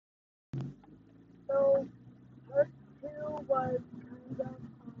So part two was kind of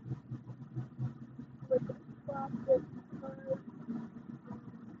with the classic because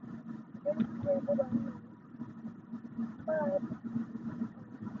getting labeled on but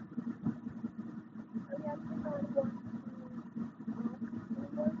I actually don't want to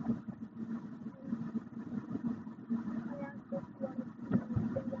anymore. I asked if you wanted to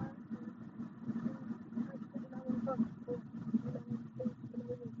say that and actually did not want to talk to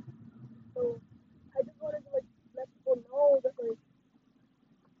people, so I just wanted to let people know that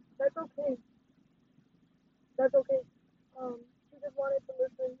that's okay. That's okay. She just wanted to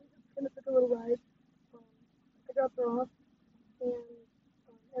listen. We just kind of took a little ride. Um, I dropped her off and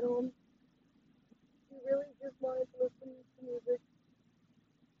at home. She really just wanted to listen to music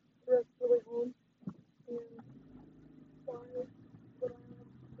the rest of the way home. And why would I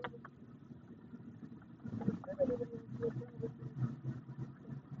have to anybody else to listen to this?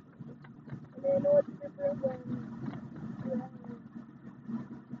 I mean, I know it's different when you have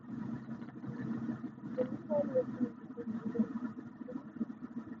when you home listening to certain music.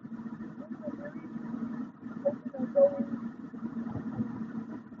 When you really open up going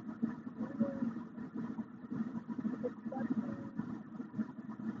really accepting.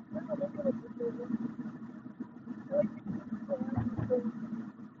 I don't know, maybe I'm a persuasion. I like to keep people happy, so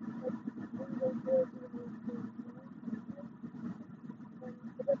like when they feel to the most things, you know? And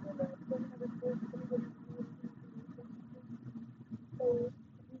it doesn't matter if you don't have a choice, anybody can do anything if they want to. So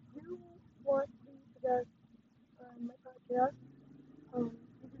if you want to be a guest on my podcast, you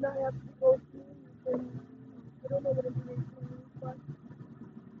do not have to go to me. You can, I don't know what information I need, but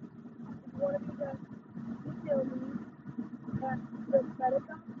if you want to be a guest, email me at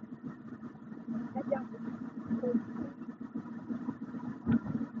themetica at Yahoo. So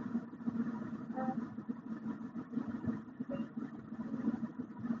at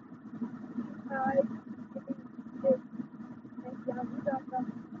C-I-A-A at yahoo.com.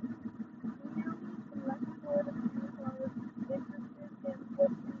 Email me and let me know that you are interested in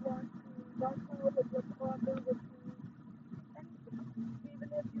what you want to talk about, like what topic, what you, anything. Even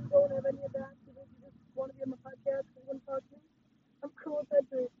if you don't have any of that, even if you just want to be on my podcast and you want to talk to me, I'm cool with that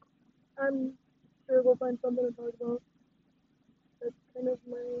too. I'm sure we'll find something to talk about. That's kind of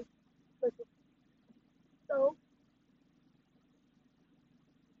my specialty. So,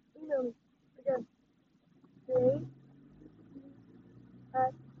 email me. Again, J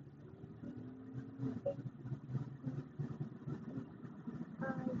at I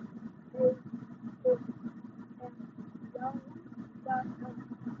A A at yahoo.com.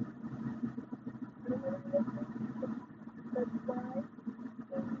 I don't know what you're listening. That's Y-A-A-O-O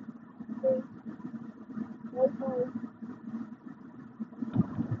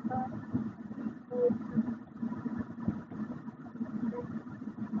I-O-M. Okay?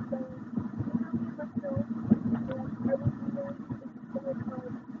 So, email me and let me know. And I will email you the details of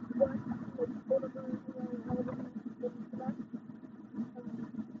what, like, phone number, however you select.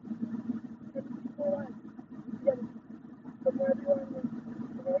 And go on. Together. From wherever you are in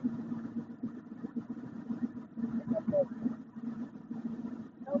the world. Okay? It's okay.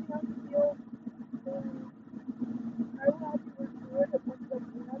 Tell me how you feel, and I will help you work through it as much as I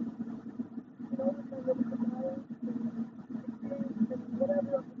can. You know, with my limited knowledge and experience and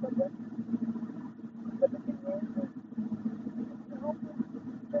whatever of the subject. But the thing is to help us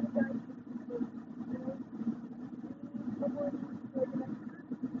try to guide you. So, you know, you need someone like an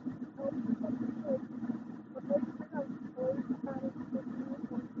expert to help you with something. Like, of course, you can always be honest with me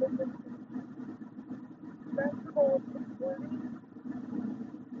and listen. That's the goal. It's wording,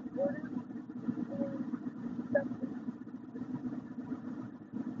 and accepting.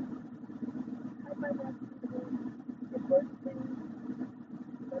 I find that to be the most important thing.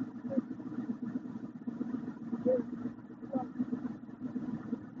 That's just is love.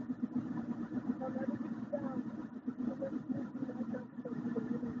 I'll never get you down unless you do that stuff for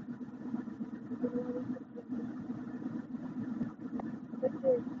me. You will always get you down. That's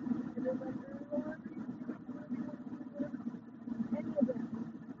it. And remember, whatever you're doing, whatever you want to do, whatever, any of that,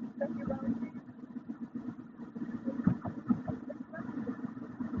 set your boundaries and accept it.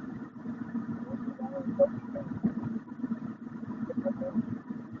 Most of all, it's okay. It's okay.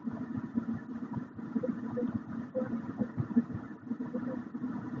 It's okay. Whatever you do, it's okay.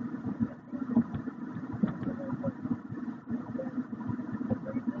 Just be yourself. That's really important. And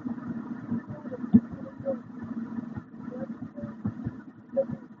embrace it. Keep it moving. And enjoy. Whatever you're doing, it's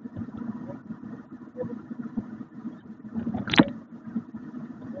okay. Okay?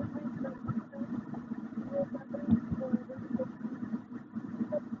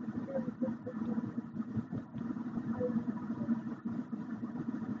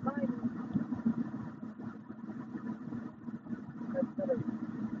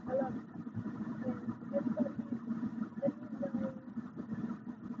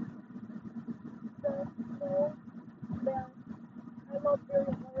 felt very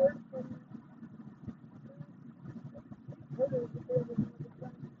hard and